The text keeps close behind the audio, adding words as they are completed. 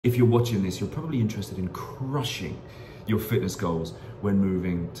If you're watching this, you're probably interested in crushing your fitness goals when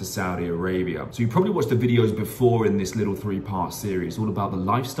moving to Saudi Arabia. So you probably watched the videos before in this little 3-part series, all about the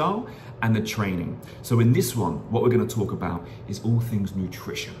lifestyle and the training. So in this one, what we're gonna talk about is all things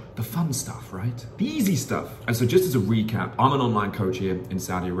nutrition, the fun stuff, right? The easy stuff. And so just as a recap, I'm an online coach here in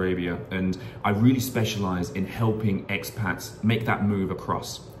Saudi Arabia, and I really specialize in helping expats make that move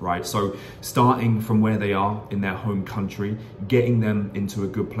across, right? So starting from where they are in their home country, getting them into a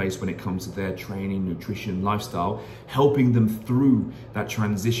good place when it comes to their training, nutrition, lifestyle, helping them through that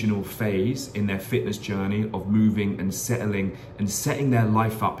transitional phase in their fitness journey of moving and settling and setting their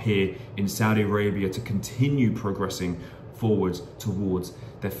life up here in Saudi Arabia to continue progressing forwards towards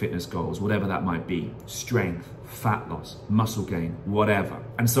their fitness goals, whatever that might be: strength, fat loss, muscle gain, whatever.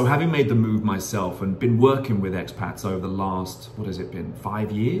 And so having made the move myself and been working with expats over the last,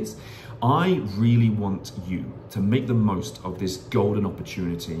 5 years, I really want you to make the most of this golden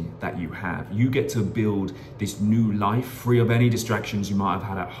opportunity that you have. You get to build this new life free of any distractions you might have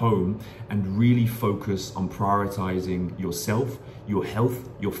had at home and really focus on prioritizing yourself, your health,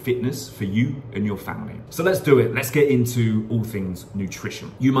 your fitness for you and your family. So let's do it. Let's get into all things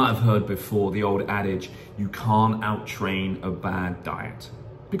nutrition. You might have heard before the old adage, you can't out-train a bad diet.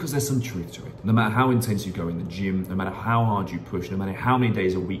 Because there's some truth to it. No matter how intense you go in the gym, no matter how hard you push, no matter how many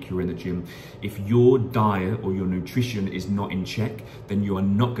days a week you're in the gym, if your diet or your nutrition is not in check, then you are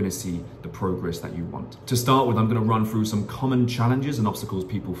not gonna see the progress that you want. To start with, I'm gonna run through some common challenges and obstacles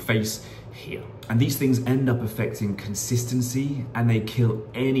people face here. And these things end up affecting consistency, and they kill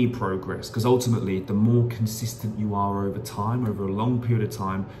any progress, because ultimately the more consistent you are over time, over a long period of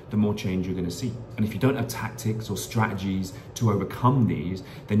time, the more change you're going to see. And if you don't have tactics or strategies to overcome these,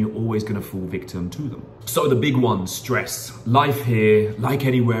 then you're always going to fall victim to them. So the big one, stress. Life here, like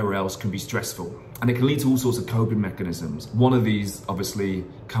anywhere else, can be stressful, and it can lead to all sorts of coping mechanisms. One of these, obviously,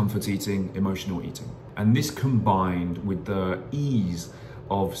 comfort eating, emotional eating. And this combined with the ease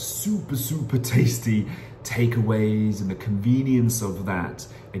of super tasty takeaways and the convenience of that,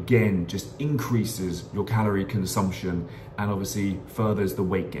 again, just increases your calorie consumption and obviously furthers the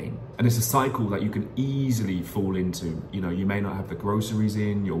weight gain. And it's a cycle that you can easily fall into. You know, you may not have the groceries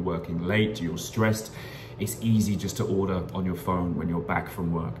in, you're working late, you're stressed. It's easy just to order on your phone when you're back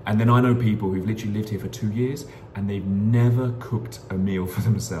from work. And then I know people who've literally lived here for 2 years and they've never cooked a meal for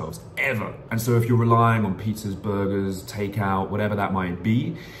themselves, ever. And so if you're relying on pizzas, burgers, takeout, whatever that might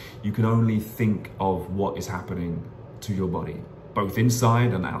be, you can only think of what is happening to your body, both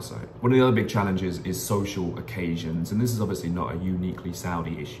inside and outside. One of the other big challenges is social occasions, and this is obviously not a uniquely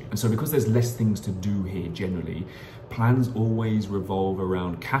Saudi issue. And so because there's less things to do here generally, plans always revolve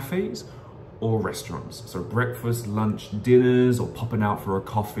around cafes or restaurants. So breakfast, lunch, dinners, or popping out for a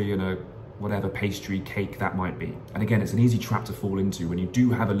coffee and a whatever pastry, cake that might be. And again, it's an easy trap to fall into when you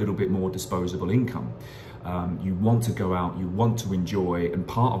do have a little bit more disposable income. You want to go out, you want to enjoy, and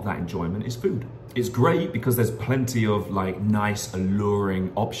part of that enjoyment is food. It's great because there's plenty of like nice,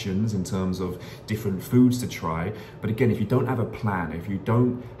 alluring options in terms of different foods to try. But again, if you don't have a plan, if you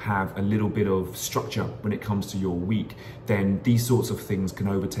don't have a little bit of structure when it comes to your week, then these sorts of things can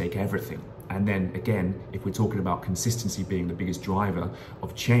overtake everything. And then again, if we're talking about consistency being the biggest driver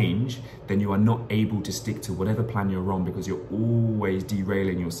of change, then you are not able to stick to whatever plan you're on because you're always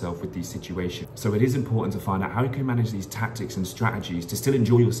derailing yourself with these situations. So it is important to find out how you can manage these tactics and strategies to still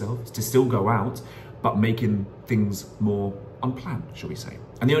enjoy yourself, to still go out, but making things more unplanned, shall we say.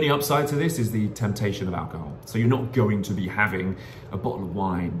 And the only upside to this is the temptation of alcohol. So you're not going to be having a bottle of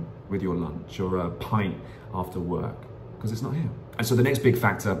wine with your lunch or a pint after work, because it's not here. And so the next big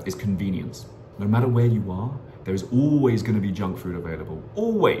factor is convenience. No matter where you are, there is always going to be junk food available,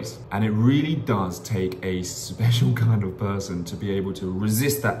 always. And it really does take a special kind of person to be able to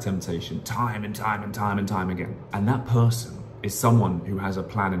resist that temptation time and time again. And that person is someone who has a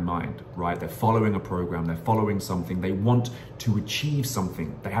plan in mind, right? They're following a program, they're following something, they want to achieve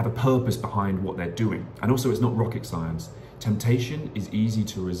something, they have a purpose behind what they're doing. And also, it's not rocket science. Temptation is easy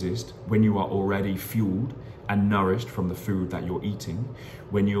to resist when you are already fueled and nourished from the food that you're eating,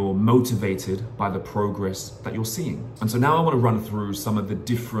 when you're motivated by the progress that you're seeing. And so now I want to run through some of the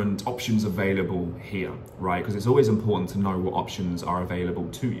different options available here, right? Because it's always important to know what options are available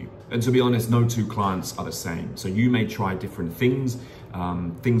to you. And to be honest, no two clients are the same. So you may try different things.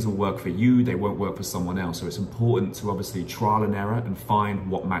 Things will work for you, they won't work for someone else. So it's important to obviously trial and error and find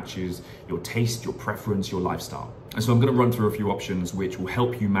what matches your taste, your preference, your lifestyle. And so I'm going to run through a few options which will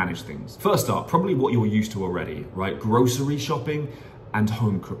help you manage things. First up, probably what you're used to already, right? Grocery shopping, and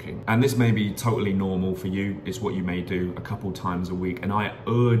home cooking. And this may be totally normal for you. It's what you may do a couple times a week. And I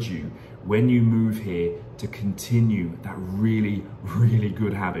urge you, when you move here, to continue that really, really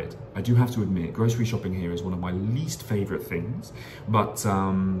good habit. I do have to admit, grocery shopping here is one of my least favorite things, but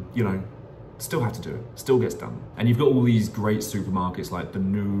you know, still have to do it, still gets done. And you've got all these great supermarkets like the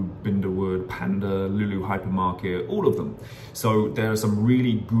New, Binderwood, Panda, Lulu Hypermarket, all of them. So there are some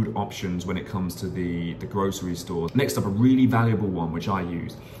really good options when it comes to the grocery stores. Next up, a really valuable one, which I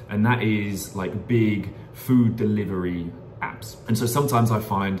use, and that is like big food delivery apps. And so sometimes I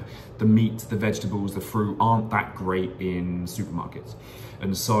find the meat, the vegetables, the fruit aren't that great in supermarkets.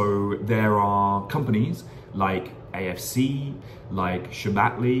 And so there are companies like AFC, like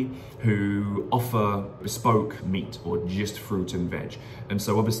Shabatli, who offer bespoke meat or just fruit and veg. And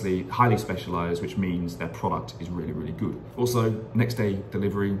so obviously highly specialized, which means their product is really, really good. Also next day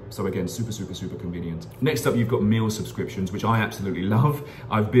delivery. So again, super, super, super convenient. Next up, you've got meal subscriptions, which I absolutely love.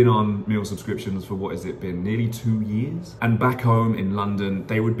 I've been on meal subscriptions for what has it been? Nearly 2 years. And back home in London,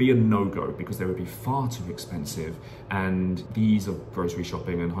 they would be a no-go because they would be far too expensive. And the ease of grocery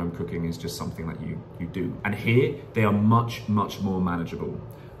shopping and home cooking is just something that you do. And here they are much, much more manageable.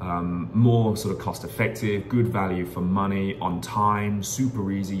 More sort of cost effective, good value for money, on time,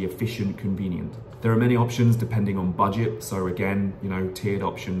 super easy, efficient, convenient. There are many options depending on budget. So again, you know, tiered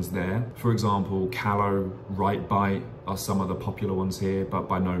options there. For example, Callow, Right Bite are some of the popular ones here, but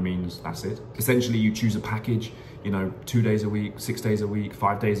by no means that's it. Essentially, you choose a package, you know, 2 days a week, 6 days a week,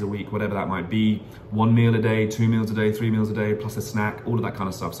 5 days a week, whatever that might be. 1 meal a day, 2 meals a day, 3 meals a day, plus a snack, all of that kind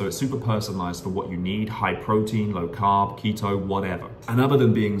of stuff. So it's super personalized for what you need, high protein, low carb, keto, whatever. And other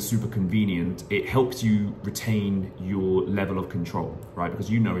than being super convenient, it helps you retain your level of control, right?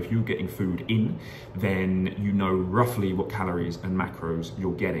 Because you know if you're getting food in, then you know roughly what calories and macros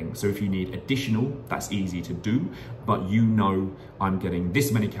you're getting. So if you need additional, that's easy to do, but you know I'm getting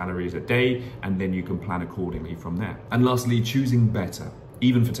this many calories a day, and then you can plan accordingly from there. And lastly, choosing better,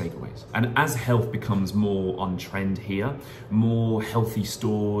 even for takeaways. And as health becomes more on trend here, more healthy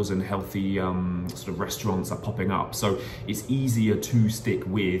stores and healthy sort of restaurants are popping up. So it's easier to stick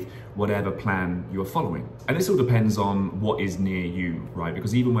with whatever plan you're following. And this all depends on what is near you, right?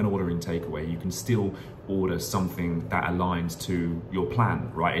 Because even when ordering takeaway, you can still order something that aligns to your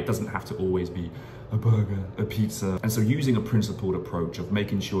plan, right? It doesn't have to always be a burger, a pizza. And so using a principled approach of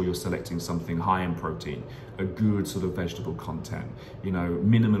making sure you're selecting something high in protein, a good sort of vegetable content, you know,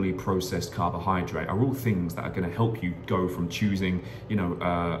 minimally processed carbohydrate are all things that are going to help you go from choosing, you know,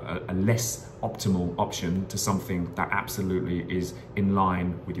 a less optimal option to something that absolutely is in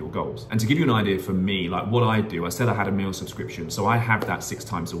line with your goals. And to give you an idea for me, like what I do, I said I had a meal subscription. So I have that 6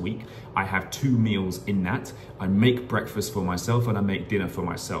 times a week. I have 2 meals in that. I make breakfast for myself and I make dinner for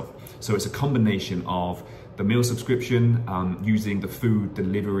myself. So it's a combination of the meal subscription, using the food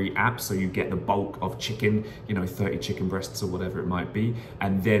delivery app, so you get the bulk of chicken, you know, 30 chicken breasts or whatever it might be.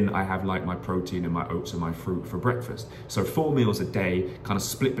 And then I have like my protein and my oats and my fruit for breakfast. So 4 meals a day, kind of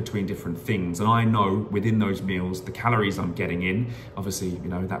split between different things. And I know within those meals, the calories I'm getting in, obviously, you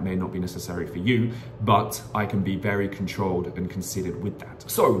know, that may not be necessary for you, but I can be very controlled and considered with that.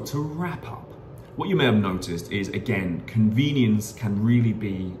 So to wrap up, what you may have noticed is, again, convenience can really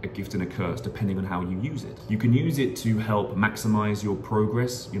be a gift and a curse depending on how you use it. You can use it to help maximize your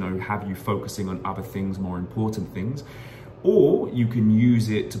progress, you know, have you focusing on other things, more important things, or you can use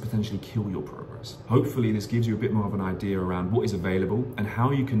it to potentially kill your progress. Hopefully this gives you a bit more of an idea around what is available and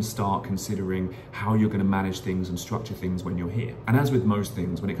how you can start considering how you're going to manage things and structure things when you're here. And as with most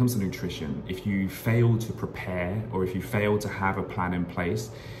things, when it comes to nutrition, if you fail to prepare or if you fail to have a plan in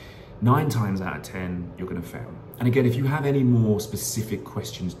place, 9 times out of 10, you're gonna fail. And again, if you have any more specific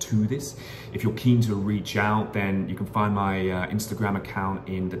questions to this, if you're keen to reach out, then you can find my Instagram account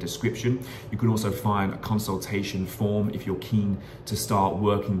in the description. You can also find a consultation form if you're keen to start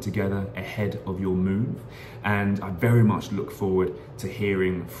working together ahead of your move. And I very much look forward to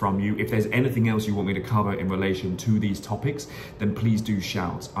hearing from you. If there's anything else you want me to cover in relation to these topics, then please do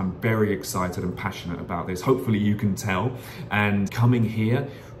shout. I'm very excited and passionate about this. Hopefully you can tell. And coming here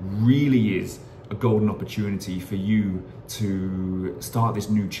really is a golden opportunity for you to start this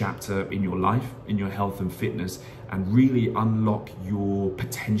new chapter in your life, in your health and fitness, and really unlock your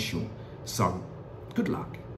potential. So, good luck.